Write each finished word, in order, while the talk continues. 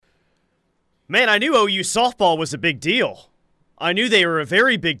Man, I knew OU softball was a big deal. I knew they were a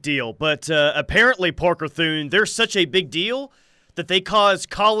very big deal, but apparently, Parker Thune, they're such a big deal that they cause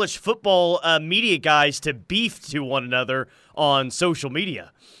college football media guys to beef to one another on social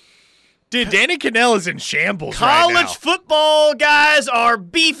media. Dude, Danny Cannell is in shambles right now. College football guys are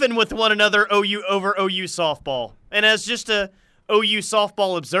beefing with one another over OU softball. And as just a OU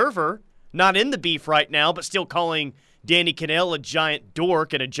softball observer, not in the beef right now, but still calling Danny Cannell a giant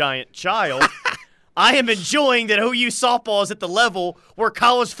dork and a giant child, I am enjoying that OU softball is at the level where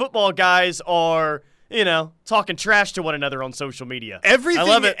college football guys are, talking trash to one another on social media. I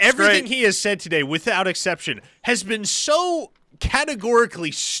love it. Everything he has said today, without exception, has been so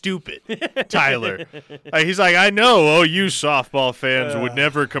categorically stupid, Tyler. He's like, I know OU softball fans would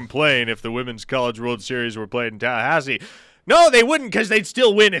never complain if the Women's College World Series were played in Tallahassee. No, they wouldn't, because they'd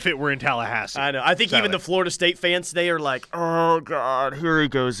still win if it were in Tallahassee. I know. I think even the Florida State fans today are like, oh, God, here he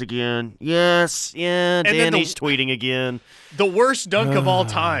goes again. Yes, yeah, Danny's tweeting again. The worst dunk of all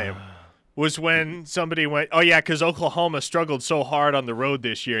time was when somebody went, oh, yeah, because Oklahoma struggled so hard on the road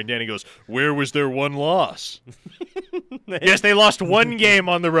this year. And Danny goes, where was their one loss? Yes, they lost one game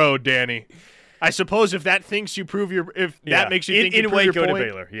on the road, Danny. I suppose if that thinks you prove that makes you think you prove your point. Go to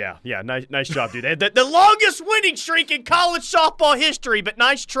Baylor. Yeah, nice job, dude. The longest winning streak in college softball history, but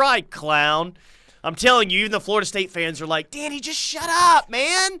nice try, clown. I'm telling you, even the Florida State fans are like, Danny, just shut up,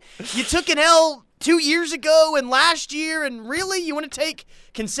 man. You took an L 2 years ago and last year, and really, you want to take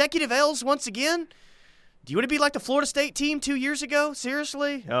consecutive L's once again? Do you want to be like the Florida State team 2 years ago?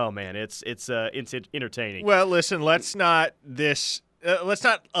 Seriously? Oh man, it's entertaining. Well, listen, let's not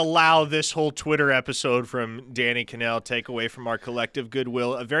allow this whole Twitter episode from Danny Cannell take away from our collective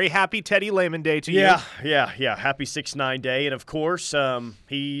goodwill. A very happy Teddy Lehman Day to you. Yeah. Happy 6-9 day. And, of course,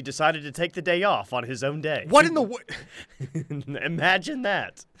 he decided to take the day off on his own day. What in the Imagine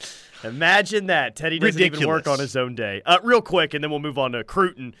that. Imagine that. Teddy doesn't even work on his own day. Real quick, and then we'll move on to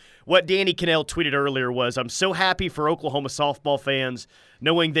Cruton. What Danny Cannell tweeted earlier was, I'm so happy for Oklahoma softball fans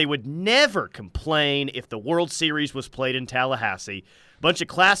knowing they would never complain if the World Series was played in Tallahassee. Bunch of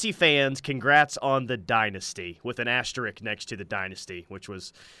classy fans. Congrats on the dynasty, with an asterisk next to the dynasty, which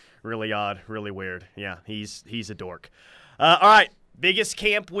was really odd, really weird. Yeah, he's a dork. All right, biggest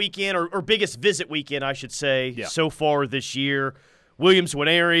camp weekend, or biggest visit weekend, I should say, so far this year. Williams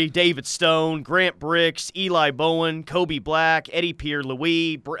Nwaneri, David Stone, Grant Bricks, Eli Bowen, Kobe Black, Eddie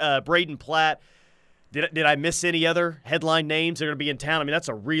Pierre-Louis, Braden Platt. Did I miss any other headline names that are going to be in town? I mean, that's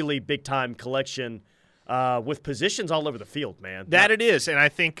a really big-time collection with positions all over the field, man. That it is, and I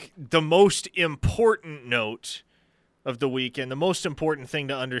think the most important note of the weekend, the most important thing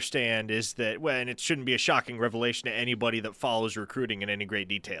to understand is that, and it shouldn't be a shocking revelation to anybody that follows recruiting in any great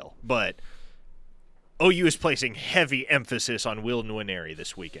detail, but OU is placing heavy emphasis on Will Nwaneri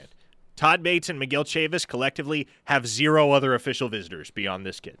this weekend. Todd Bates and Miguel Chavis collectively have 0 other official visitors beyond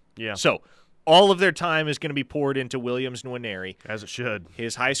this kid. Yeah. So all of their time is going to be poured into Williams Nwaneri. As it should.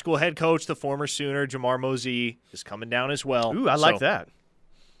 His high school head coach, the former Sooner, Jamar Mosey, is coming down as well. Ooh, I like that.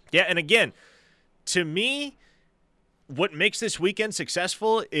 Yeah, and again, to me, what makes this weekend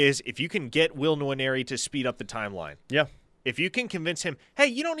successful is if you can get Will Nwaneri to speed up the timeline. Yeah. If you can convince him, hey,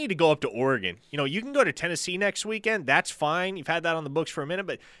 you don't need to go up to Oregon. You can go to Tennessee next weekend. That's fine. You've had that on the books for a minute,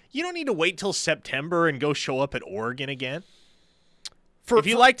 but you don't need to wait till September and go show up at Oregon again. If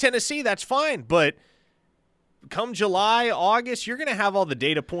you like Tennessee, that's fine, but come July, August, you're going to have all the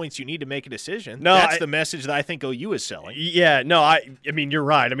data points you need to make a decision. That's the message that I think OU is selling. Yeah, no, I mean, you're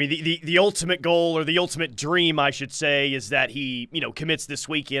right. I mean, the ultimate goal, or the ultimate dream, I should say, is that he, commits this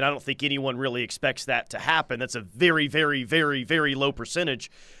weekend. I don't think anyone really expects that to happen. That's a very, very, very, very low percentage.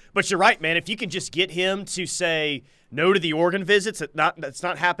 But you're right, man. If you can just get him to say no to the Oregon visits, that's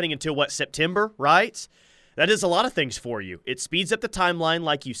not happening until, September, right? That is a lot of things for you. It speeds up the timeline,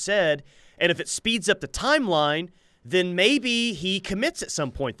 like you said. And if it speeds up the timeline, then maybe he commits at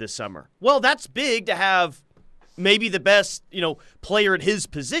some point this summer. Well, that's big to have maybe the best, player at his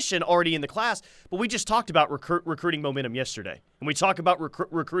position already in the class. But we just talked about recruiting momentum yesterday. And we talk about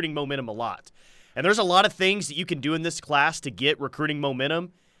recruiting momentum a lot. And there's a lot of things that you can do in this class to get recruiting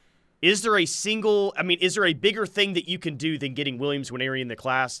momentum. Is there a bigger thing that you can do than getting Williams Nwaneri in the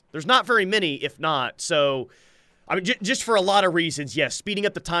class? There's not very many, if not. So, just for a lot of reasons, yes, speeding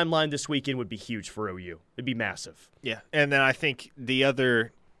up the timeline this weekend would be huge for OU. It'd be massive. Yeah, and then I think the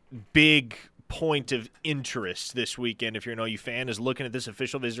other big point of interest this weekend, if you're an OU fan, is looking at this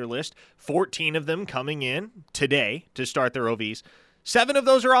official visitor list. 14 of them coming in today to start their OVs. 7 of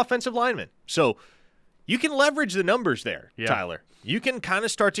those are offensive linemen. So you can leverage the numbers there, Tyler. You can kind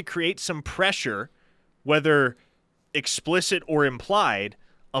of start to create some pressure, whether explicit or implied,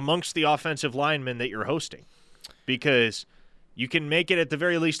 amongst the offensive linemen that you're hosting, because you can make it at the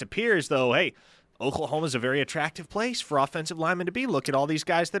very least appear as though, hey, Oklahoma's a very attractive place for offensive linemen to be. Look at all these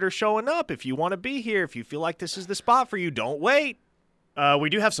guys that are showing up. If you want to be here, if you feel like this is the spot for you, don't wait. We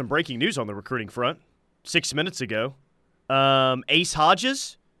do have some breaking news on the recruiting front. 6 minutes ago, Ace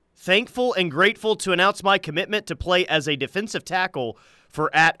Hodges, thankful and grateful to announce my commitment to play as a defensive tackle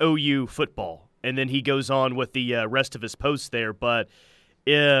for at OU football. And then he goes on with the rest of his posts there. But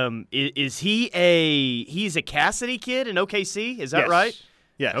is he's a Cassidy kid in OKC? Is that right?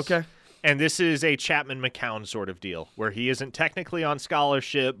 Yes. Okay. And this is a Chapman-McCown sort of deal, where he isn't technically on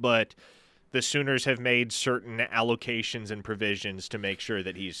scholarship, but the Sooners have made certain allocations and provisions to make sure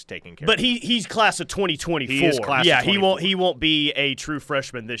that he's taken care of. But he's class of 2024. He is class of 24. He won't be a true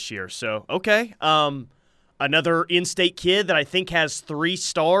freshman this year. So, okay. Another in-state kid that I think has 3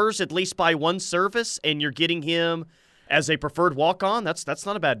 stars, at least by one service, and you're getting him as a preferred walk-on. That's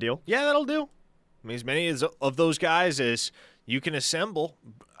not a bad deal. Yeah, that'll do. I mean, as many of those guys as you can assemble.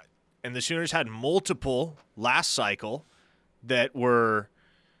 And the Sooners had multiple last cycle that were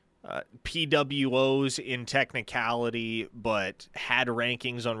PWOs in technicality, but had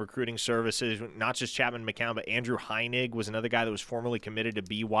rankings on recruiting services. Not just Chapman-McCown, but Andrew Heinig was another guy that was formerly committed to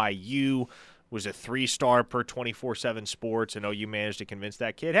BYU, was a 3-star per 24/7 Sports, and OU managed to convince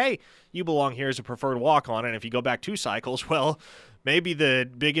that kid, hey, you belong here as a preferred walk-on. And if you go back 2 cycles, well, maybe the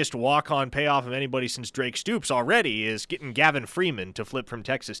biggest walk-on payoff of anybody since Drake Stoops already is getting Gavin Freeman to flip from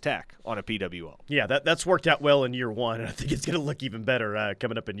Texas Tech on a PWO. Yeah, that's worked out well in year 1, and I think it's going to look even better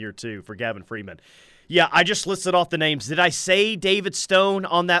coming up in year 2 for Gavin Freeman. Yeah, I just listed off the names. Did I say David Stone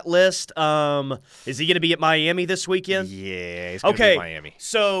on that list? Is he going to be at Miami this weekend? Yeah, he's going to be at Miami.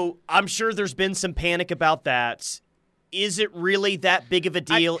 So I'm sure there's been some panic about that. Is it really that big of a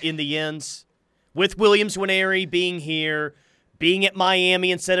deal in the ends? With Williams-Nwaneri being here, being at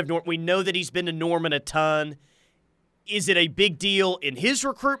Miami instead of Norman, we know that he's been to Norman a ton. Is it a big deal in his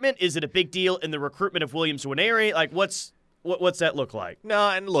recruitment? Is it a big deal in the recruitment of Williams-Nwaneri? Like, what's that look like? No,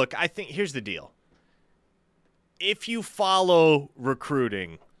 and look, I think here's the deal. If you follow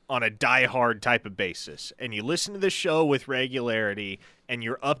recruiting on a diehard type of basis and you listen to the show with regularity and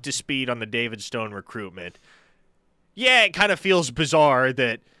you're up to speed on the David Stone recruitment, yeah, it kind of feels bizarre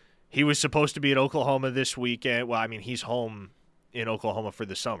that he was supposed to be at Oklahoma this weekend. Well, I mean, he's home in Oklahoma for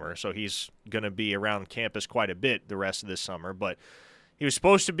the summer, so he's going to be around campus quite a bit the rest of this summer. But he was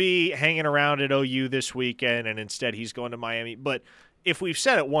supposed to be hanging around at OU this weekend, and instead he's going to Miami. But if we've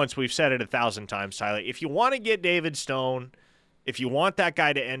said it once, we've said it 1,000 times, Tyler. If you want to get David Stone, if you want that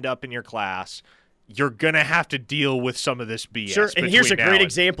guy to end up in your class, you're going to have to deal with some of this BS. Sure, and here's a great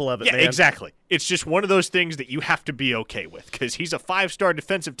example of it, yeah, man. Exactly. It's just one of those things that you have to be okay with because he's a 5-star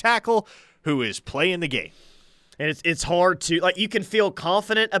defensive tackle who is playing the game. And it's hard to, like, you can feel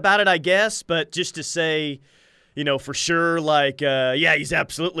confident about it, I guess, but just to say, you know, for sure, like, yeah, he's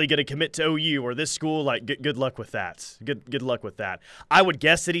absolutely going to commit to OU or this school, like, good luck with that. Good luck with that. I would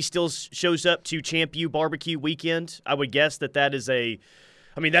guess that he still shows up to Champ U barbecue weekend. I would guess that is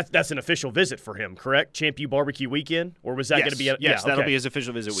that's an official visit for him, correct? Champ U barbecue weekend? Or was that going to be Yes, that'll be his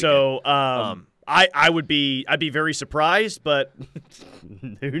official visit weekend. So, I'd be very surprised, but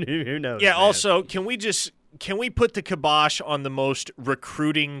who knows? Yeah, man. Also, can we put the kibosh on the most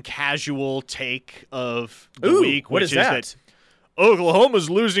recruiting casual take of the week? What is that? Oklahoma's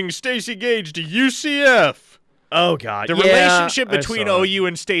losing Stacey Gage to UCF. Oh, God. The relationship between OU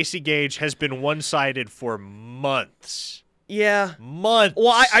and Stacey Gage has been one-sided for months. Yeah. Months.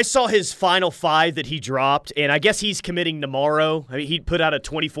 Well, I saw his final 5 that he dropped, and I guess he's committing tomorrow. I mean, he put out a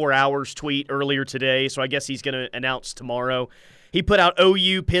 24 hours tweet earlier today, so I guess he's going to announce tomorrow. He put out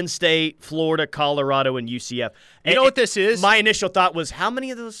OU, Penn State, Florida, Colorado, and UCF. You know what this is? My initial thought was, how many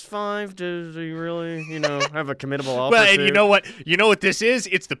of those 5 does he really, have a committable offer Well, and to? you know what? You know what this is?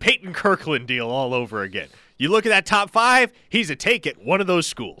 It's the Peyton Kirkland deal all over again. You look at that top 5, he's a take at one of those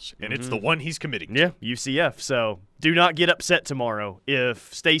schools, and it's the one he's committing to. Yeah, UCF. So do not get upset tomorrow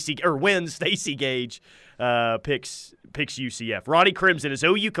if when Stacey Gage picks UCF. Ronnie Crimson, is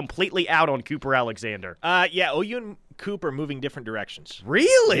OU completely out on Cooper Alexander? Yeah, OU and Coop are moving different directions.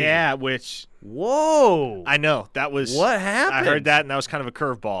 Really? Yeah, which whoa. I know. That was what happened? I heard that, and that was kind of a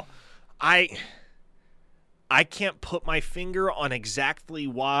curveball. I can't put my finger on exactly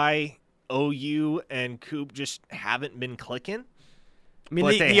why OU and Coop just haven't been clicking. I mean,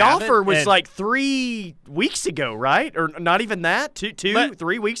 the offer was like 3 weeks ago, right? Or not even that?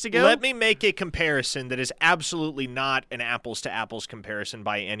 3 weeks ago? Let me make a comparison that is absolutely not an apples-to-apples comparison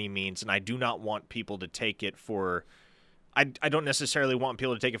by any means, and I do not want people to take it for – I don't necessarily want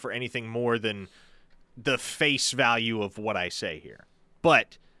people to take it for anything more than the face value of what I say here.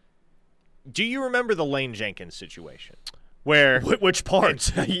 But do you remember the Lane Jenkins situation? Where which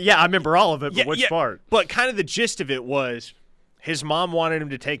part? Yeah, I remember all of it, but which part? But kind of the gist of it was his mom wanted him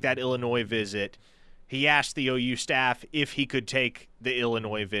to take that Illinois visit. He asked the OU staff if he could take the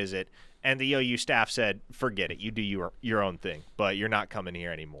Illinois visit, and the OU staff said, forget it, you do your own thing, but you're not coming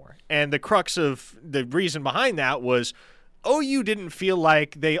here anymore. And the crux of the reason behind that was OU didn't feel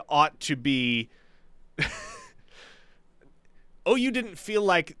like they ought to be OU didn't feel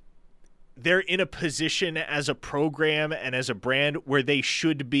like they're in a position as a program and as a brand where they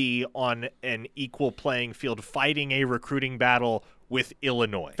should be on an equal playing field fighting a recruiting battle with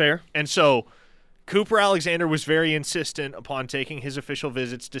Illinois. Fair. And so Cooper Alexander was very insistent upon taking his official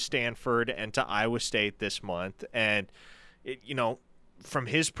visits to Stanford and to Iowa State this month. And, from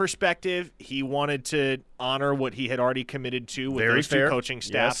his perspective, he wanted to honor what he had already committed to with those two coaching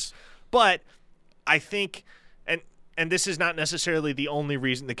staffs. Yes. But I think, and this is not necessarily the only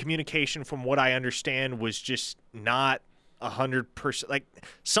reason, the communication from what I understand was just not 100%. Like,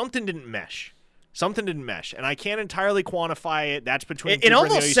 something didn't mesh. And I can't entirely quantify it. That's between it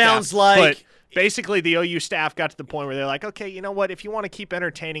almost sounds like. But basically, the OU staff got to the point where they're like, okay, you know what? If you want to keep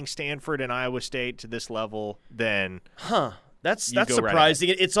entertaining Stanford and Iowa State to this level, then that's surprising.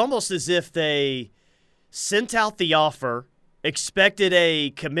 Right, it's almost as if they sent out the offer, expected a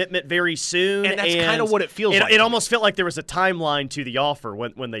commitment very soon, and that's kind of what it feels like. It almost felt like there was a timeline to the offer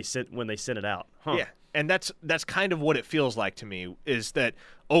when they sent it out. Yeah. And that's kind of what it feels like to me, is that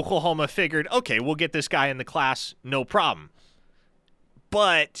Oklahoma figured, okay, we'll get this guy in the class, no problem.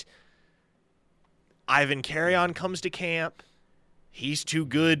 But Ivan Carrion comes to camp. He's too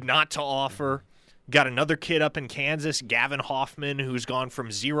good not to offer. Got another kid up in Kansas, Gavin Hoffman, who's gone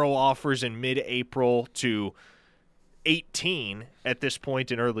from 0 offers in mid-April to 18 at this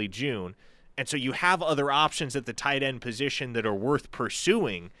point in early June. And so you have other options at the tight end position that are worth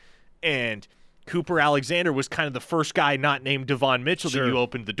pursuing. And Cooper Alexander was kind of the first guy not named Devon Mitchell that you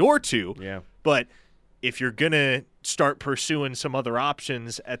opened the door to. Yeah. But if you're going to start pursuing some other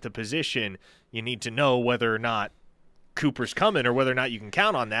options at the position, you need to know whether or not Cooper's coming or whether or not you can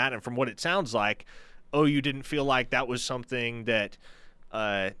count on that. And from what it sounds like, OU didn't feel like that was something that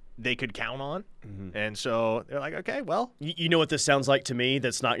they could count on. Mm-hmm. And so they're like, okay, well. You know what this sounds like to me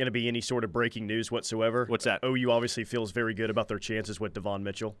that's not going to be any sort of breaking news whatsoever? What's that? OU obviously feels very good about their chances with Devon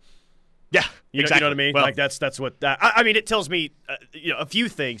Mitchell. Yeah, exactly. You know what I mean? Well, like that's what that. I mean, it tells me a few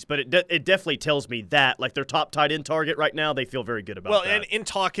things, but it definitely tells me that like their top tight end target right now, they feel very good about. Well, that. and in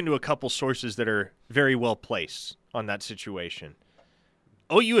talking to a couple sources that are very well placed on that situation,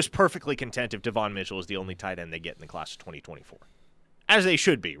 OU is perfectly content if Devon Mitchell is the only tight end they get in the class of 2024, as they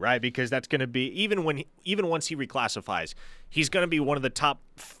should be, right? Because that's going to be even once he reclassifies, he's going to be one of the top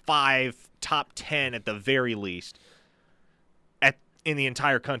 5, top 10 at the very least in the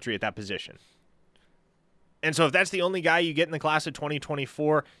entire country at that position. And so if that's the only guy you get in the class of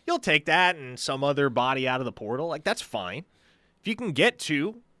 2024, you'll take that and some other body out of the portal. Like, that's fine. If you can get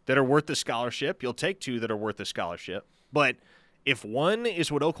 2 that are worth the scholarship, you'll take 2 that are worth the scholarship. But if one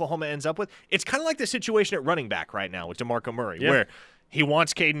is what Oklahoma ends up with, it's kind of like the situation at running back right now with DeMarco Murray, where he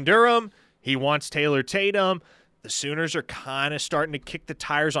wants Caden Durham, he wants Taylor Tatum. The Sooners are kind of starting to kick the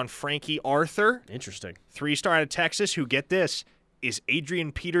tires on Frankie Arthur. Interesting. 3-star out of Texas, who, get this, is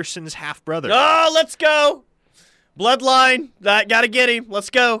Adrian Peterson's half-brother. Oh, let's go. Bloodline. Got to get him. Let's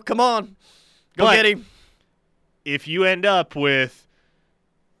go. Come on. Go get him. If you end up with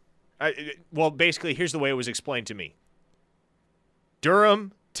basically, here's the way it was explained to me.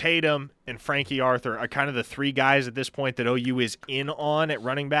 Durham, Tatum, and Frankie Arthur are kind of the 3 guys at this point that OU is in on at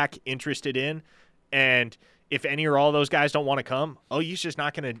running back, interested in. And if any or all those guys don't want to come, OU's just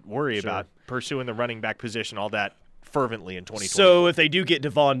not going to worry about pursuing the running back position all that fervently in 2020. So if they do get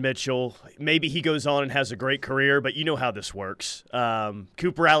Devon Mitchell, maybe he goes on and has a great career, but you know how this works.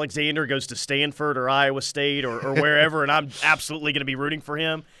 Cooper Alexander goes to Stanford or Iowa State or wherever, and I'm absolutely going to be rooting for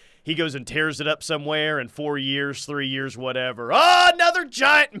him. He goes and tears it up somewhere in 4 years, 3 years, whatever. Oh, another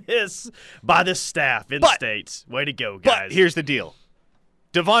giant miss by this staff in States. Way to go, guys. But here's the deal.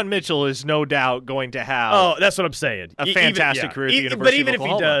 Devon Mitchell is no doubt going to have that's what I'm saying. A fantastic career at the University but even of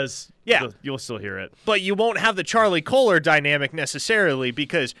Oklahoma. If he does, you'll still hear it. But you won't have the Charlie Kohler dynamic necessarily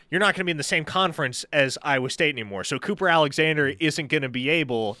because you're not going to be in the same conference as Iowa State anymore. So Cooper Alexander isn't going to be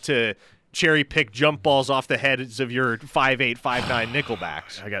able to cherry-pick jump balls off the heads of your 5'8", 5'9"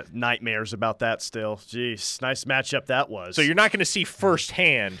 nickelbacks. I got nightmares about that still. Jeez, nice matchup that was. So you're not going to see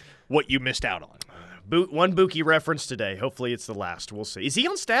firsthand what you missed out on. One Buki reference today. Hopefully it's the last. We'll see. Is he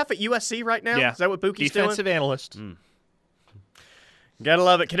on staff at USC right now? Yeah. Is that what Buki's doing? Defensive analyst. Gotta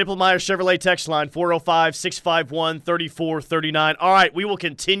love it. Knippelmeyer Chevrolet text line, 405-651-3439. All right, we will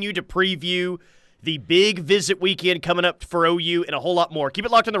continue to preview the big visit weekend coming up for OU and a whole lot more. Keep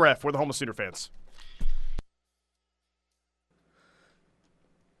it locked on the ref. We're the home of Sooner fans.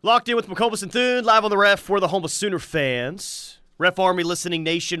 Locked in with McCOMAS and Thune, live on the ref for the home of Sooner fans. Ref Army listening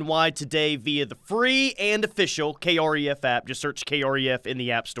nationwide today via the free and official KREF app. Just search KREF in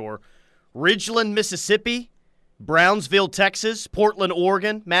the App Store. Ridgeland, Mississippi, Brownsville, Texas, Portland,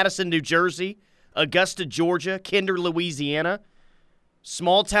 Oregon, Madison, New Jersey, Augusta, Georgia, Kinder, Louisiana.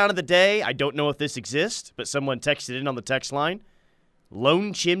 Small town of the day, I don't know if this exists, but someone texted in on the text line.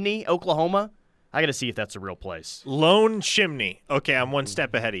 Lone Chimney, Oklahoma. I got to see if that's a real place. Lone Chimney. Okay, I'm one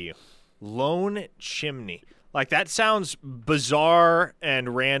step ahead of you. Lone Chimney. Like, that sounds bizarre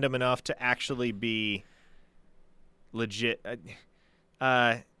and random enough to actually be legit.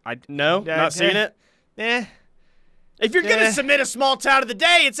 Not seeing it? If you're going to submit a small town of the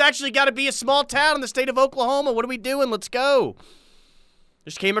day, it's actually got to be a small town in the state of Oklahoma. What are we doing? Let's go.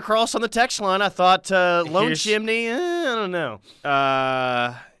 Just came across on the text line. I thought Lone Chimney, I don't know.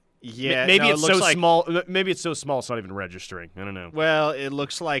 Yeah, maybe it's so small. Maybe it's so small it's not even registering. I don't know. Well, it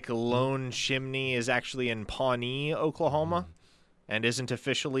looks like Lone Chimney is actually in Pawnee, Oklahoma, and isn't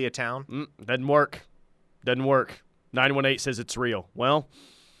officially a town. Doesn't work. 918 says it's real. Well,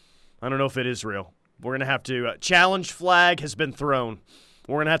 I don't know if it is real. We're gonna have to. Challenge flag has been thrown.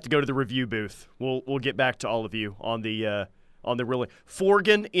 We're gonna have to go to the review booth. We'll get back to all of you on the really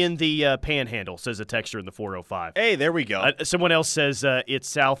Forgan in the Panhandle, says a texter in the 405. Hey, there we go. Someone else says it's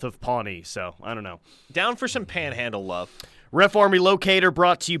south of Pawnee, so I don't know. Down for some Panhandle love. Ref Army Locator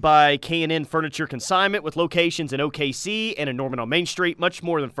brought to you by K&N Furniture Consignment with locations in OKC and in Norman on Main Street. Much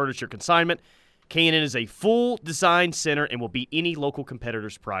more than furniture consignment. K&N is a full design center and will beat any local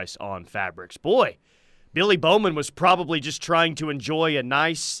competitor's price on fabrics. Boy, Billy Bowman was probably just trying to enjoy a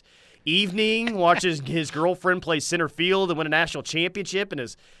nice evening, watches his girlfriend play center field and win a national championship, and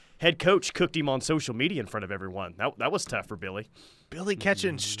his head coach cooked him on social media in front of everyone. That was tough for Billy. Billy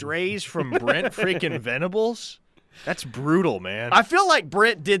catching strays from Brent freaking Venables? That's brutal, man. I feel like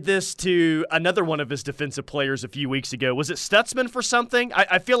Brent did this to another one of his defensive players a few weeks ago. Was it Stutzman for something?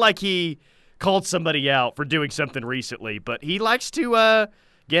 I feel like he called somebody out for doing something recently, but he likes to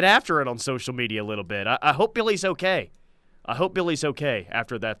get after it on social media a little bit. I hope Billy's okay. I hope Billy's okay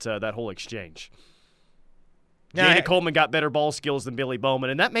after that whole exchange. Jada Coleman got better ball skills than Billy Bowman,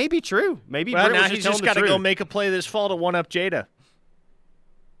 and that may be true. Maybe Brent was he's just got to go make a play this fall to one-up Jada.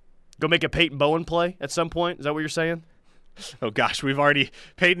 Go make a Peyton Bowen play at some point? Is that what you're saying? Oh, gosh,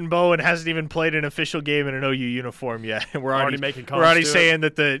 Peyton Bowen hasn't even played an official game in an OU uniform yet. We're already making comments. We're already saying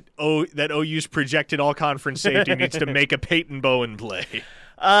that OU's projected all-conference safety needs to make a Peyton Bowen play.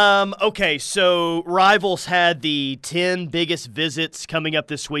 Okay, so Rivals had the 10 biggest visits coming up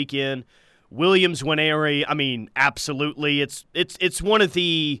this weekend. Williams-Winery, I mean, absolutely. It's one of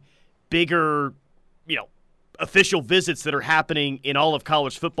the bigger, official visits that are happening in all of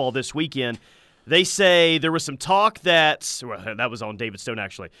college football this weekend. They say there was some talk that was on David Stone,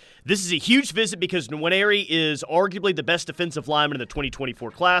 actually. This is a huge visit because Winery is arguably the best defensive lineman in the 2024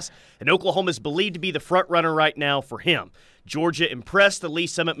 class, and Oklahoma is believed to be the front runner right now for him. Georgia impressed the Lee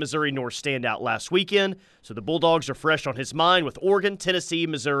Summit, Missouri North standout last weekend, so the Bulldogs are fresh on his mind with Oregon, Tennessee,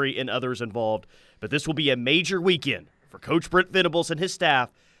 Missouri, and others involved. But this will be a major weekend for Coach Brent Venables and his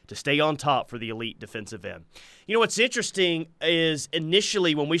staff to stay on top for the elite defensive end. What's interesting is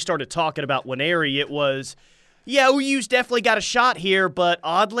initially when we started talking about Winery, it was, OU's definitely got a shot here, but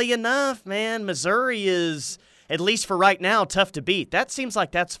oddly enough, man, Missouri is, at least for right now, tough to beat. That seems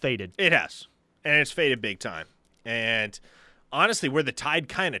like that's faded. It has, and it's faded big time. And honestly, where the tide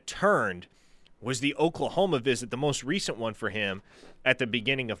kind of turned was the Oklahoma visit, the most recent one for him at the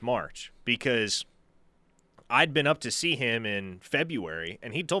beginning of March, because I'd been up to see him in February,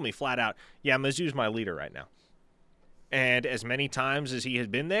 and he told me flat out, Mizzou's my leader right now. And as many times as he has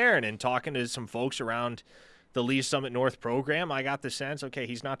been there and in talking to some folks around the Lee Summit North program, I got the sense, okay,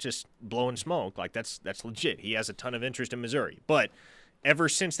 he's not just blowing smoke. Like, that's legit. He has a ton of interest in Missouri. But ever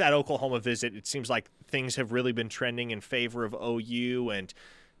since that Oklahoma visit, it seems like things have really been trending in favor of OU and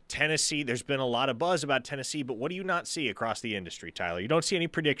Tennessee. There's been a lot of buzz about Tennessee, but what do you not see across the industry, Tyler? You don't see any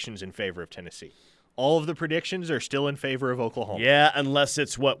predictions in favor of Tennessee. All of the predictions are still in favor of Oklahoma. Yeah, unless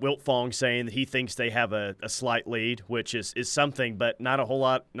it's what Wilt Fong saying that he thinks they have a slight lead, which is something, but not a whole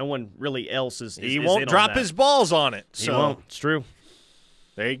lot. No one really else is He won't drop his balls on it. He won't. It's true.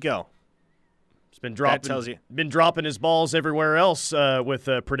 There you go. He's been dropping his balls everywhere else with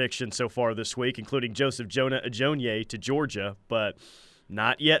predictions so far this week, including Joseph Ajonye to Georgia, but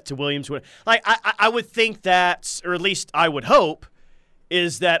not yet to Williams. Like I would think that, or at least I would hope,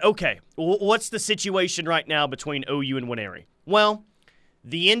 is that, okay, what's the situation right now between OU and Winery? Well,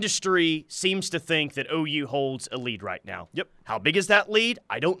 the industry seems to think that OU holds a lead right now. Yep. How big is that lead?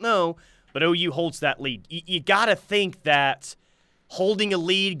 I don't know, but OU holds that lead. You got to think that holding a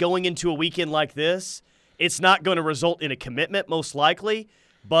lead going into a weekend like this, it's not going to result in a commitment most likely,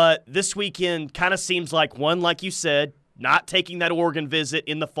 but this weekend kind of seems like, one, like you said, not taking that Oregon visit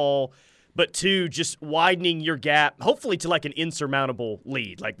in the fall, but two, just widening your gap, hopefully to like an insurmountable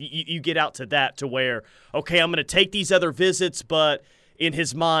lead. Like you get out to that to where, okay, I'm going to take these other visits, but in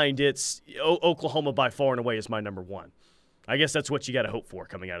his mind, it's Oklahoma by far and away is my number one. I guess that's what you got to hope for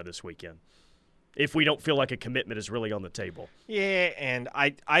coming out of this weekend, if we don't feel like a commitment is really on the table. Yeah, and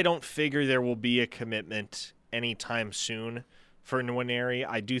I don't figure there will be a commitment anytime soon for Nwaneri.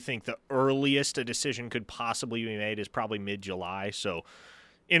 I do think the earliest a decision could possibly be made is probably mid-July, so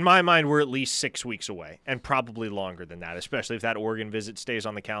in my mind, we're at least 6 weeks away, and probably longer than that, especially if that Oregon visit stays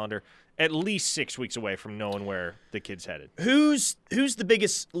on the calendar. At least 6 weeks away from knowing where the kid's headed. Who's the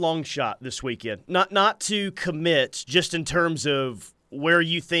biggest long shot this weekend? Not to commit, just in terms of where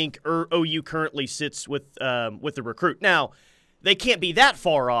you think OU currently sits with the recruit. Now, they can't be that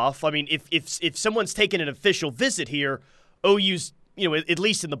far off. I mean, if someone's taking an official visit here, OU's at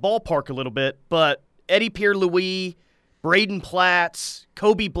least in the ballpark a little bit. But Eddie Pierre-Louis, Braden Platt,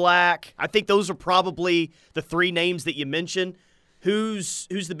 Kobe Black, I think those are probably the three names that you mentioned. Who's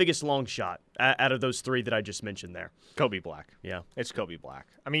the biggest long shot out of those three that I just mentioned there? Kobe Black. Yeah. It's Kobe Black.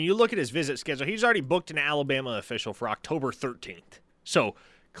 I mean, you look at his visit schedule. He's already booked an Alabama official for October 13th. So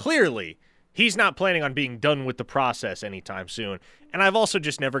clearly he's not planning on being done with the process anytime soon. And I've also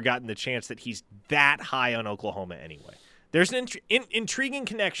just never gotten the chance that he's that high on Oklahoma anyway. There's an intriguing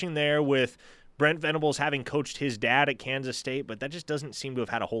connection there with Brent Venables having coached his dad at Kansas State, but that just doesn't seem to have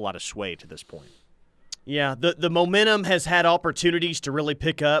had a whole lot of sway to this point. Yeah, the momentum has had opportunities to really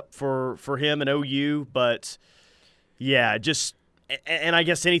pick up for him and OU, but yeah, and I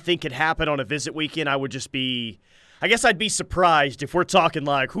guess anything could happen on a visit weekend. I'd be surprised if we're talking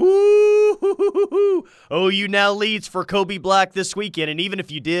like, OU now leads for Kobe Black this weekend, and even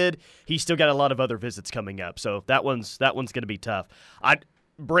if you did, he's still got a lot of other visits coming up, so that one's going to be tough.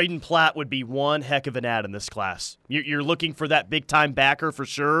 Braden Platt would be one heck of an add in this class. You're looking for that big-time backer for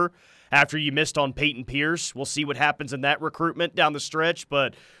sure after you missed on Peyton Pierce. We'll see what happens in that recruitment down the stretch,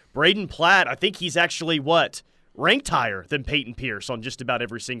 but Braden Platt, I think he's actually, ranked higher than Peyton Pierce on just about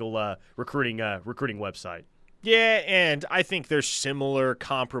every single recruiting website. Yeah, and I think there's similar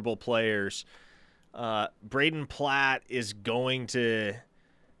comparable players. Braden Platt is going to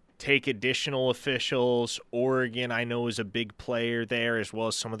take additional officials. Oregon, I know, is a big player there, as well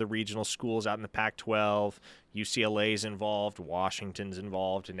as some of the regional schools out in the Pac-12. UCLA's involved. Washington's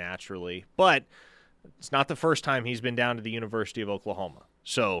involved, naturally. But it's not the first time he's been down to the University of Oklahoma.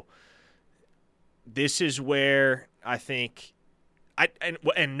 So this is where I think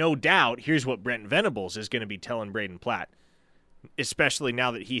and no doubt, here's what Brent Venables is going to be telling Braden Platt, especially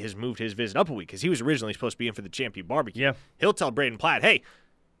now that he has moved his visit up a week, because he was originally supposed to be in for the Champion Barbecue. Yeah. He'll tell Braden Platt, hey,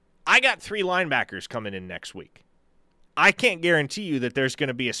 I got 3 linebackers coming in next week. I can't guarantee you that there's going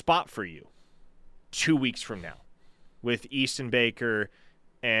to be a spot for you 2 weeks from now with Easton Baker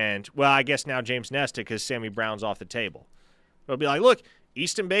and, well, I guess now James Nesta, because Sammy Brown's off the table. It'll be like, look,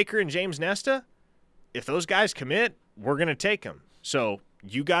 Easton Baker and James Nesta, if those guys commit, we're going to take them. So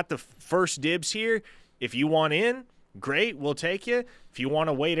you got the first dibs here. If you want in, great, we'll take you. If you want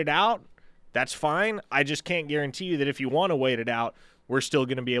to wait it out, that's fine. I just can't guarantee you that if you want to wait it out, we're still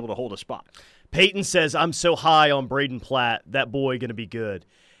going to be able to hold a spot. Peyton says, I'm so high on Braden Platt, that boy going to be good.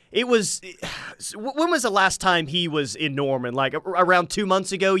 When was the last time he was in Norman? Like around 2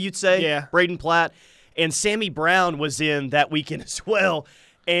 months ago, you'd say? Yeah. Braden Platt. And Sammy Brown was in that weekend as well.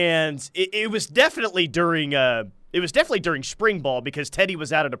 And it was definitely during spring ball, because Teddy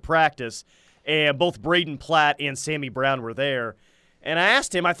was out at a practice, and both Braden Platt and Sammy Brown were there. And I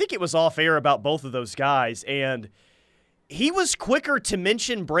asked him, I think it was off air, about both of those guys, and he was quicker to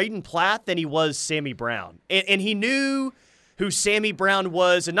mention Braden Platt than he was Sammy Brown. And he knew who Sammy Brown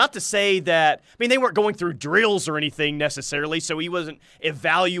was, and not to say that, they weren't going through drills or anything necessarily, so he wasn't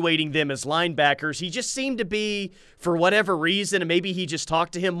evaluating them as linebackers. He just seemed to be, for whatever reason, and maybe he just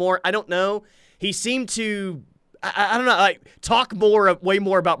talked to him more, I don't know. He seemed to, I don't know, talk way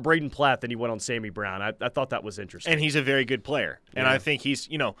more about Braden Platt than he went on Sammy Brown. I thought that was interesting. And he's a very good player. And Yeah. I think he's,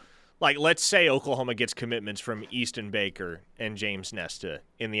 let's say Oklahoma gets commitments from Easton Baker and James Nesta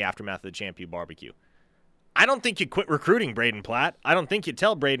in the aftermath of the Champion Barbecue. I don't think you quit recruiting Braden Platt. I don't think you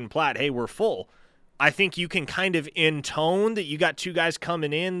tell Braden Platt, hey, we're full. I think you can kind of intone that you got 2 guys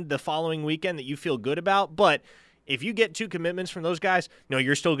coming in the following weekend that you feel good about, but If you get 2 commitments from those guys, no,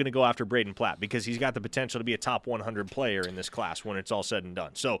 you're still going to go after Braden Platt because he's got the potential to be a top 100 player in this class when it's all said and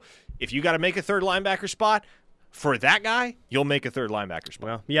done. So if you got to make a third linebacker spot, for that guy, you'll make a third linebacker spot.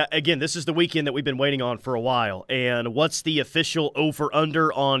 Well, yeah, again, this is the weekend that we've been waiting on for a while. And what's the official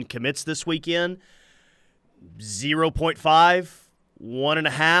over-under on commits this weekend? 0.5,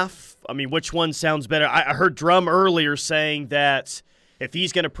 1.5. I mean, which one sounds better? I heard Drum earlier saying that if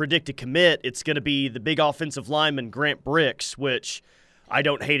he's going to predict a commit, it's going to be the big offensive lineman Grant Bricks, which I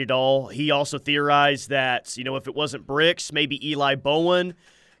don't hate at all. He also theorized that, if it wasn't Bricks, maybe Eli Bowen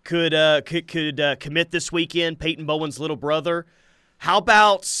could commit this weekend, Peyton Bowen's little brother. How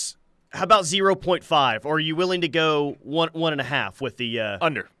about 0.5? Or are you willing to go 1.5 with the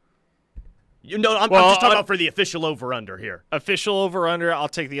under? I'm just talking about for the official over/under here. Official over/under, I'll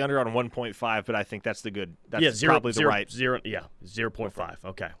take the under on 1.5, but I think that's the good. That's probably the right. 0.5.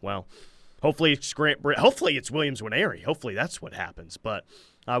 Okay, well, hopefully it's hopefully it's Williams Nwaneri. Hopefully that's what happens, but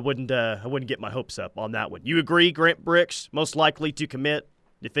I wouldn't get my hopes up on that one. You agree, Grant Bricks most likely to commit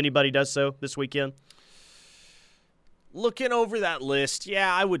if anybody does so this weekend? Looking over that list,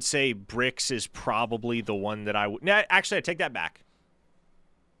 yeah, I would say Bricks is probably the one that I would. Actually, I take that back.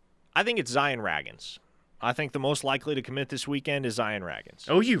 I think it's Zion Raggins. I think the most likely to commit this weekend is Zion Raggins.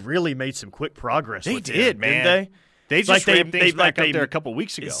 Oh, you really made some quick progress. They with did, him, man. Didn't they? They just ramped things back up there a couple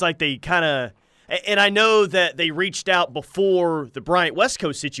weeks ago. It's like they kind of – and I know that they reached out before the Bryant West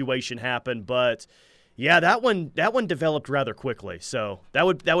Coast situation happened, but, yeah, that one developed rather quickly. So that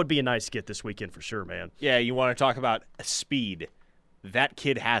would be a nice get this weekend for sure, man. Yeah, you want to talk about speed. That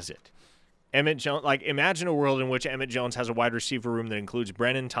kid has it. Emmett Jones, imagine a world in which Emmett Jones has a wide receiver room that includes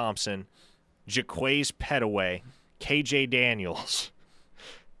Brennan Thompson, Jaquaze Pettaway, KJ Daniels,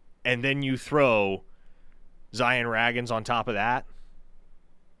 and then you throw Zion Raggins on top of that.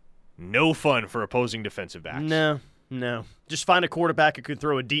 No fun for opposing defensive backs. No. Just find a quarterback who can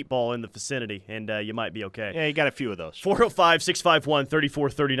throw a deep ball in the vicinity, and you might be okay. Yeah, you got a few of those.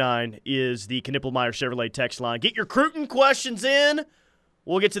 405-651-3439 is the Knippelmeyer Chevrolet text line. Get your Cruton questions in.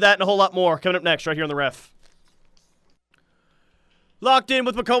 We'll get to that and a whole lot more coming up next right here on The Ref. Locked in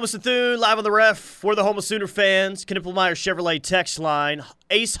with McCOMAS and Thune, live on The Ref for the home of Sooner fans. Knippelmeyer Chevrolet text line.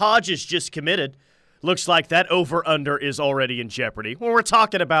 Ace Hodges just committed. Looks like that over-under is already in jeopardy. Well, we're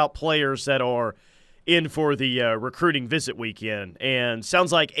talking about players that are in for the recruiting visit weekend. And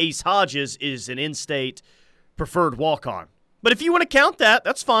sounds like Ace Hodges is an in-state preferred walk-on. But if you want to count that,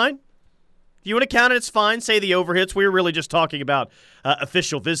 that's fine. If you want to count it, it's fine. Say the overhits. We were really just talking about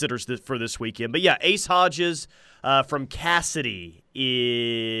official visitors for this weekend. But, yeah, Ace Hodges from Cassidy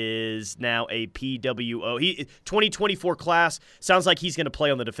is now a PWO. 2024 class. Sounds like he's going to play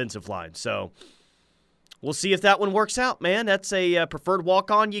on the defensive line. So we'll see if that one works out, man. That's a preferred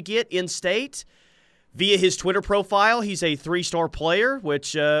walk-on you get in-state. Via his Twitter profile, he's a 3-star player,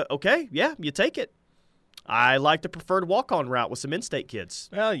 which, okay, yeah, you take it. I like the preferred walk-on route with some in-state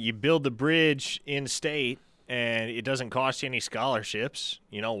kids. Well, you build the bridge in-state, and it doesn't cost you any scholarships.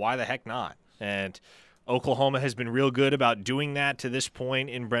 Why the heck not? And Oklahoma has been real good about doing that to this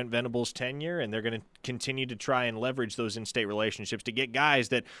point in Brent Venables' tenure, and they're going to continue to try and leverage those in-state relationships to get guys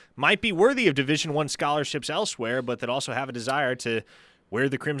that might be worthy of Division I scholarships elsewhere, but that also have a desire to wear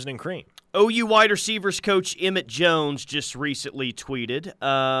the crimson and cream. OU wide receivers coach Emmett Jones just recently tweeted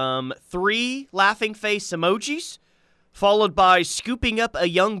 3 laughing face emojis, followed by scooping up a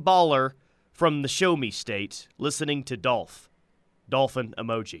young baller from the Show Me State, listening to Dolphin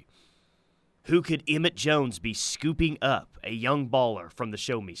emoji. Who could Emmett Jones be scooping up a young baller from the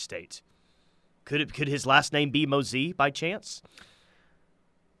Show Me State? Could his last name be Mosey by chance?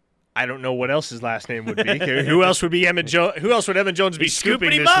 I don't know what else his last name would be. Who else would be Emmett Jones? Who else would Emmett Jones be scooping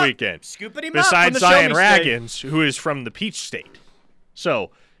this weekend? Scooping him besides up from the Zion Raggins, who is from the Peach State.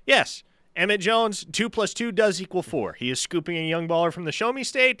 So, yes, Emmett Jones, 2 + 2 does equal 4. He is scooping a young baller from the Show Me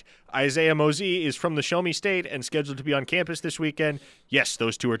State. Isaiah Mosey is from the Show Me State and scheduled to be on campus this weekend. Yes,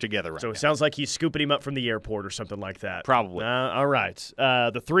 those two are together right now. So it sounds like he's scooping him up from the airport or something like that. Probably. All right.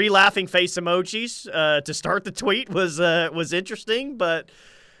 The 3 laughing face emojis to start the tweet was interesting, but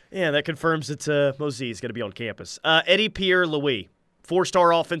yeah, that confirms that Mosey is going to be on campus. Eddie Pierre-Louis,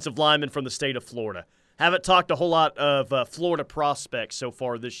 4-star offensive lineman from the state of Florida. Haven't talked a whole lot of Florida prospects so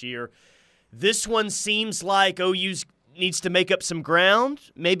far this year. This one seems like OU needs to make up some ground,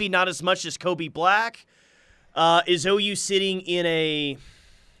 maybe not as much as Kobe Black. Is OU sitting in a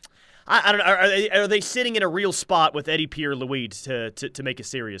I don't know, are they sitting in a real spot with Eddie Pierre-Louis to make a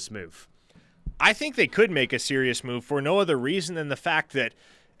serious move? I think they could make a serious move for no other reason than the fact that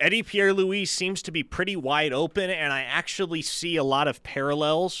Eddie Pierre-Louis seems to be pretty wide open, and I actually see a lot of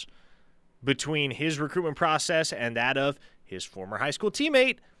parallels between his recruitment process and that of his former high school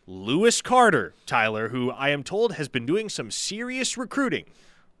teammate, Lewis Carter, Tyler, who I am told has been doing some serious recruiting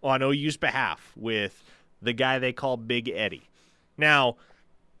on OU's behalf with the guy they call Big Eddie. Now,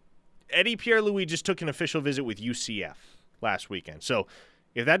 Eddie Pierre-Louis just took an official visit with UCF last weekend. So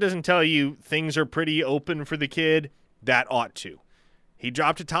if that doesn't tell you things are pretty open for the kid, that ought to. He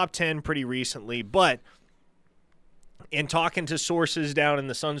dropped a top 10 pretty recently, but in talking to sources down in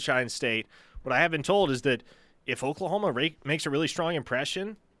the Sunshine State, what I have been told is that if Oklahoma makes a really strong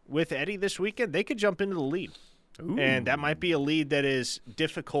impression with Eddie this weekend, they could jump into the lead. Ooh. And that might be a lead that is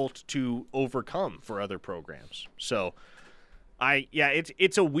difficult to overcome for other programs. So,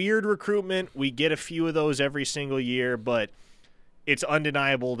 it's a weird recruitment. We get a few of those every single year, but it's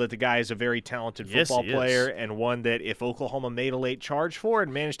undeniable that the guy is a very talented football player and one that if Oklahoma made a late charge for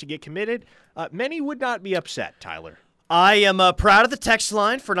and managed to get committed, many would not be upset, Tyler. I am proud of the text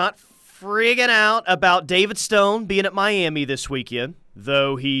line for not frigging out about David Stone being at Miami this weekend,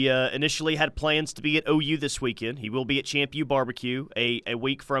 though he initially had plans to be at OU this weekend. He will be at Champ U Barbecue a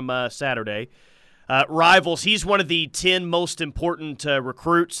week from Saturday. Rivals, he's one of the 10 most important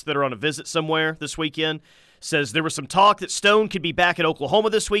recruits that are on a visit somewhere this weekend. Says there was some talk that Stone could be back at Oklahoma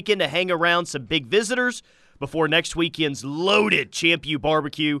this weekend to hang around some big visitors before next weekend's loaded Champ U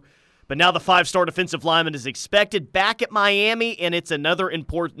Barbecue. But now the 5-star defensive lineman is expected back at Miami, and it's another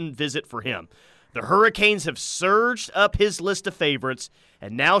important visit for him. The Hurricanes have surged up his list of favorites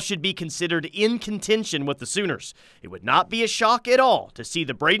and now should be considered in contention with the Sooners. It would not be a shock at all to see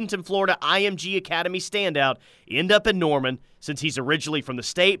the Bradenton, Florida IMG Academy standout end up in Norman since he's originally from the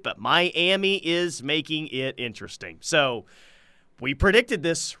state, but Miami is making it interesting. So we predicted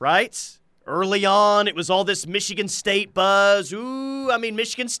this, right? Early on, it was all this Michigan State buzz.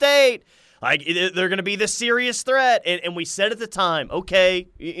 Michigan State. Like, they're going to be this serious threat. And we said at the time, okay,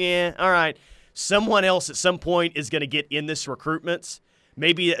 yeah, all right. Someone else at some point is going to get in this recruitment.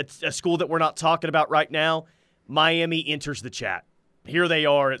 Maybe a school that we're not talking about right now. Miami enters the chat. Here they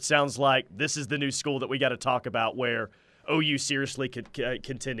are. It sounds like this is the new school that we got to talk about where OU seriously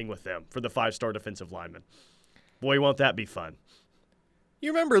contending with them for the 5-star defensive lineman. Boy, won't that be fun.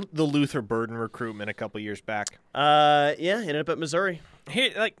 You remember the Luther Burden recruitment a couple years back? Ended up at Missouri.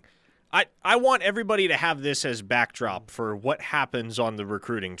 I want everybody to have this as backdrop for what happens on the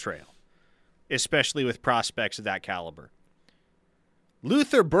recruiting trail, especially with prospects of that caliber.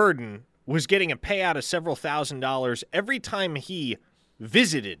 Luther Burden was getting a payout of several $1,000s every time he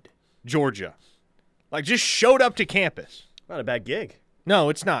visited Georgia. Like, just showed up to campus. Not a bad gig. No,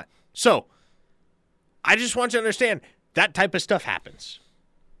 it's not. So, I just want you to understand that type of stuff happens.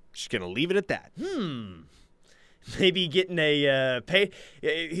 Just going to leave it at that. Maybe getting a pay.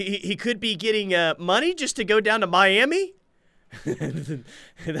 He could be getting money just to go down to Miami.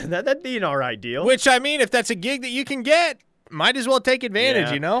 That'd be an all right deal. Which, if that's a gig that you can get, might as well take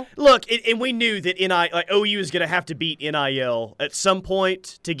advantage, you know? Look, and we knew that OU is going to have to beat NIL at some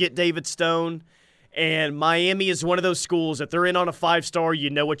point to get David Stone. And Miami is one of those schools that they're in on a 5-star, you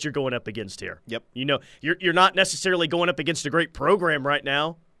know what you're going up against here. Yep. You know, you're not necessarily going up against a great program right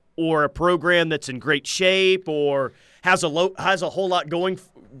now or a program that's in great shape or has a whole lot going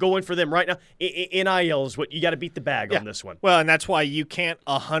for them right now. NIL is what you got to beat the bag on this one. Well, and that's why you can't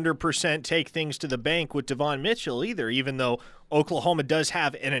 100% take things to the bank with Devon Mitchell either, even though Oklahoma does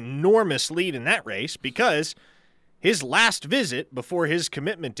have an enormous lead in that race because his last visit before his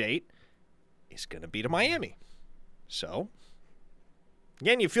commitment date is going to be to Miami. So,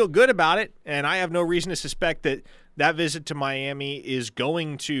 again, you feel good about it, and I have no reason to suspect that that visit to Miami is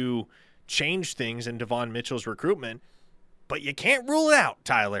going to change things in Devon Mitchell's recruitment. But you can't rule it out,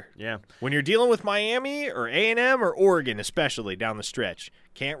 Tyler. Yeah. When you're dealing with Miami or A&M or Oregon, especially down the stretch,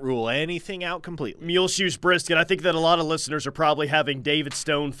 can't rule anything out completely. Mule Shoes Brisket, I think that a lot of listeners are probably having David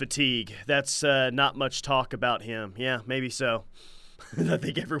Stone fatigue. That's not much talk about him. Yeah, maybe so. I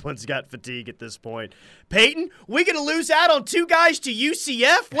think everyone's got fatigue at this point. Peyton, we going to lose out on 2 guys to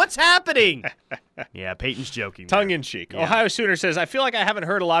UCF? What's happening? Yeah, Peyton's joking. Tongue-in-cheek. Yeah. Ohio Sooner says, I feel like I haven't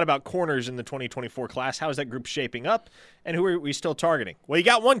heard a lot about corners in the 2024 class. How is that group shaping up, and who are we still targeting? Well, you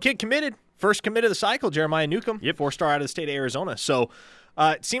got one kid committed. First commit of the cycle, Jeremiah Newcomb. Yep. 4-star out of the state of Arizona. So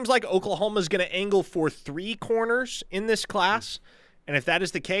it seems like Oklahoma's going to angle for 3 corners in this class. And if that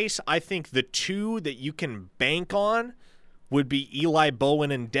is the case, I think the 2 that you can bank on would be Eli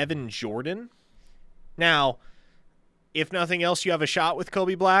Bowen and Devin Jordan. Now, if nothing else, you have a shot with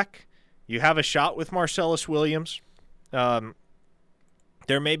Kobe Black. You have a shot with Marcellus Williams.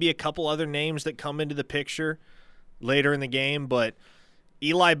 There may be a couple other names that come into the picture later in the game, but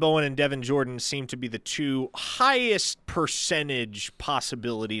Eli Bowen and Devin Jordan seem to be the two highest percentage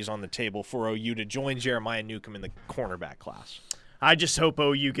possibilities on the table for OU to join Jeremiah Newcomb in the cornerback class. I just hope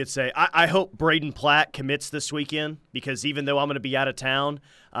OU gets I hope Braden Platt commits this weekend, because even though I'm going to be out of town,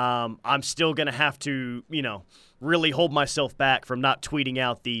 I'm still going to have to, really hold myself back from not tweeting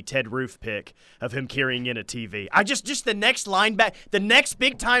out the Ted Roof pic of him carrying in a TV. Just the next the next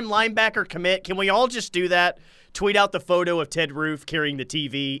big-time linebacker commit, can we all just do that? Tweet out the photo of Ted Roof carrying the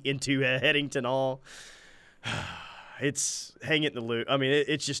TV into Headington Hall. It's hang it in the loop. I mean,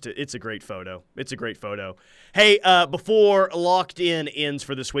 it's a great photo. It's a great photo. Hey, before Locked In ends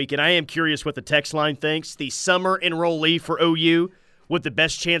for this week, and I am curious what the text line thinks, the summer enrollee for OU with the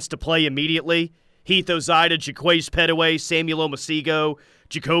best chance to play immediately, Heath Ozida, Jaquaze Petaway, Samuel Omasigo,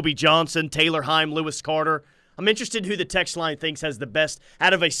 Jacoby Johnson, Taylor Heim, Lewis Carter. I'm interested in who the text line thinks has the best,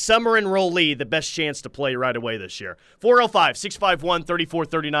 out of a summer enrollee, the best chance to play right away this year.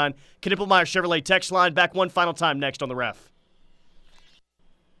 405-651-3439. Knippelmeyer Chevrolet text line. Back one final time next on The Ref.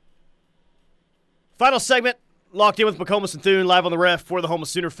 Final segment. Locked In with McCOMAS and Thune, live on The Ref for the home of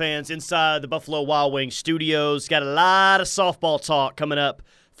Sooner fans inside the Buffalo Wild Wings studios. Got a lot of softball talk coming up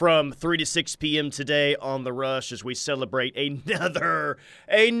from 3 to 6 p.m. today on The Rush as we celebrate another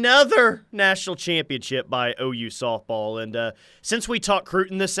national championship by OU softball. And since we talked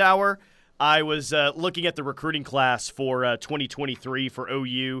recruiting this hour, I was looking at the recruiting class for 2023 for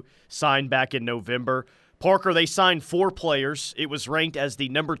OU, signed back in November. Parker, they signed 4 players. It was ranked as the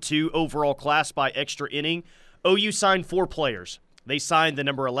number 2 overall class by extra inning. OU signed 4 players. They signed the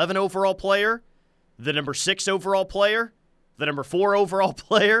number 11 overall player, the number 6 overall player, the number 4 overall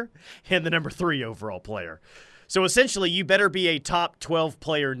player, and the number 3 overall player. So essentially, you better be a top 12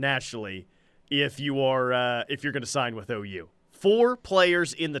 player nationally if you're going to sign with OU. 4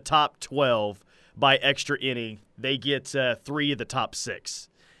 players in the top 12 by extra inning. They get 3 of the top 6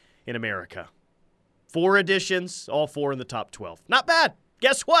 in America. 4 additions, all 4 in the top 12. Not bad.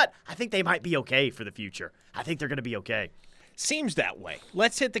 Guess what? I think they might be okay for the future. I think they're going to be okay. Seems that way.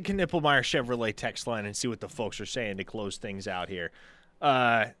 Let's hit the Knippelmeyer Chevrolet text line and see what the folks are saying to close things out here.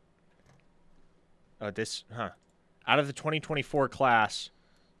 Out of the 2024 class,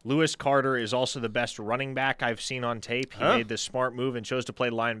 Lewis Carter is also the best running back I've seen on tape. He made the smart move and chose to play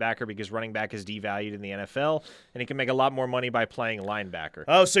linebacker because running back is devalued in the NFL, and he can make a lot more money by playing linebacker.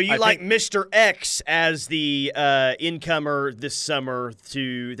 Oh, so you like Mr. X as the incomer this summer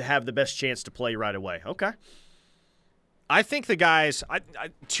to have the best chance to play right away. Okay. I think the guys,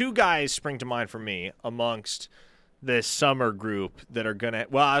 2 guys spring to mind for me amongst this summer group that are going to,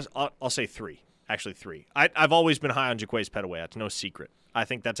 well, I'll say 3. Actually 3. I've always been high on Jaquaze Petaway. That's no secret. I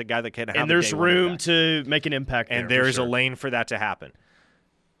think that's a guy that can have and there's room to make an impact there. And there is a lane for that to happen.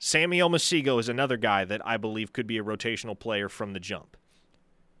 Samuel Omasigo is another guy that I believe could be a rotational player from the jump.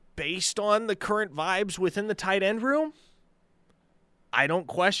 Based on the current vibes within the tight end room, I don't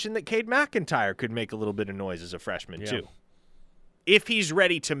question that Cade McIntyre could make a little bit of noise as a freshman too. If he's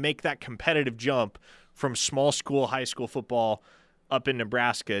ready to make that competitive jump from small school, high school football up in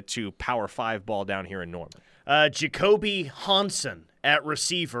Nebraska to Power 5 ball down here in Norman. Jacoby Hansen at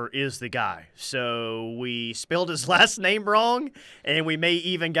receiver is the guy. So we spelled his last name wrong, and we may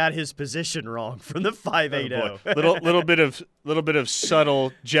even got his position wrong from the 580. Little bit of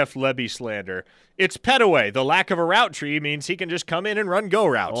subtle Jeff Lebby slander. It's Petaway. The lack of a route tree means he can just come in and run go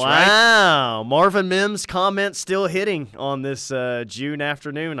routes, right? Wow. Marvin Mims' comment still hitting on this June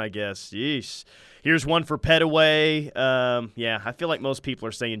afternoon, I guess. Yeesh. Here's one for Petaway. I feel like most people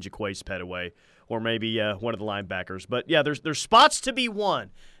are saying Jaquaze Petaway or maybe one of the linebackers. But, yeah, there's spots to be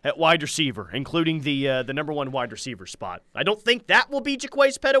won at wide receiver, including the number 1 wide receiver spot. I don't think that will be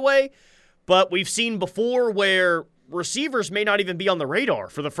Jaquaze Petaway, but we've seen before where receivers may not even be on the radar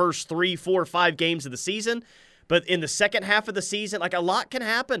for the first 3, 4, 5 games of the season. But in the second half of the season, like, a lot can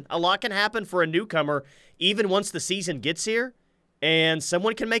happen. A lot can happen for a newcomer even once the season gets here. And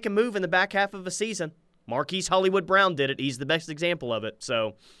someone can make a move in the back half of a season. Marquise Hollywood Brown did it. He's the best example of it.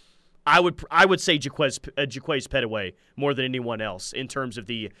 So I would say Jaquaze Petaway more than anyone else in terms of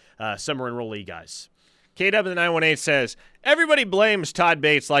the summer enrollee guys. KW918 says, everybody blames Todd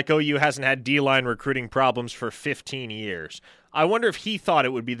Bates like OU hasn't had D-line recruiting problems for 15 years. I wonder if he thought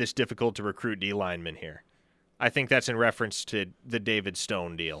it would be this difficult to recruit D-linemen here. I think that's in reference to the David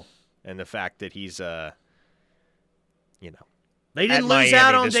Stone deal and the fact that he's, They didn't lose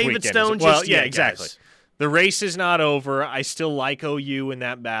out on David Stone just yet, exactly. Guys. The race is not over. I still like OU in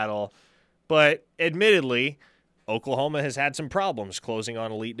that battle. But admittedly, Oklahoma has had some problems closing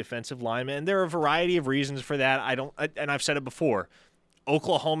on elite defensive linemen, and there are a variety of reasons for that. And I've said it before.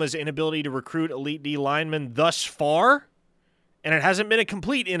 Oklahoma's inability to recruit elite D linemen thus far And it hasn't been a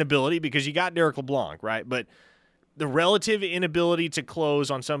complete inability because you got Derek LeBlanc, right? But the relative inability to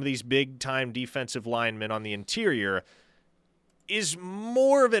close on some of these big-time defensive linemen on the interior is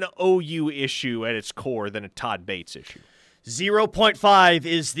more of an OU issue at its core than a Todd Bates issue. 0.5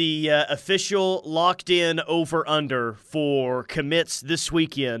 is the official locked-in over-under for commits this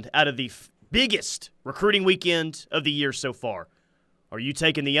weekend out of the biggest recruiting weekend of the year so far. Are you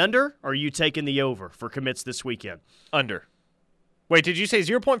taking the under or are you taking the over for commits this weekend? Under. Wait, did you say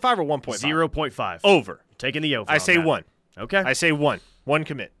 0.5 or 1.5? 0.5. Over. Taking the over. I say that. 1. Okay. I say 1. 1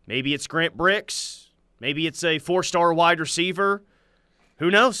 commit. Maybe it's Grant Bricks. Maybe it's a 4-star wide receiver. Who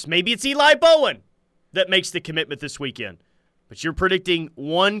knows? Maybe it's Eli Bowen that makes the commitment this weekend. But you're predicting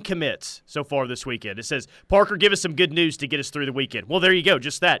 1 commit so far this weekend. It says, Parker, give us some good news to get us through the weekend. Well, there you go.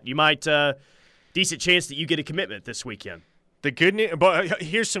 Just that. You might, decent chance that you get a commitment this weekend. The good news, but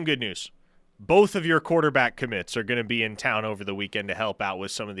here's some good news. Both of your quarterback commits are going to be in town over the weekend to help out with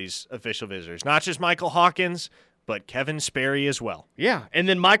some of these official visitors. Not just Michael Hawkins, but Kevin Sperry as well. Yeah, and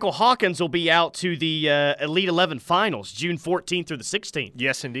then Michael Hawkins will be out to the Elite 11 finals, June 14th through the 16th.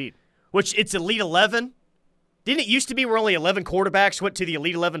 Yes, indeed. Which, it's Elite 11? Didn't it used to be where only 11 quarterbacks went to the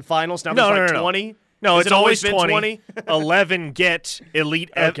Elite 11 finals? Now there's 20? No, Has it's it always been 20? 11 get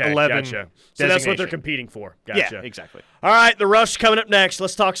Elite 11 gotcha. So that's what they're competing for. Gotcha. Yeah, exactly. All right, the Rush coming up next.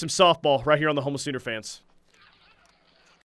 Let's talk some softball right here on the Home of Sooner Fans.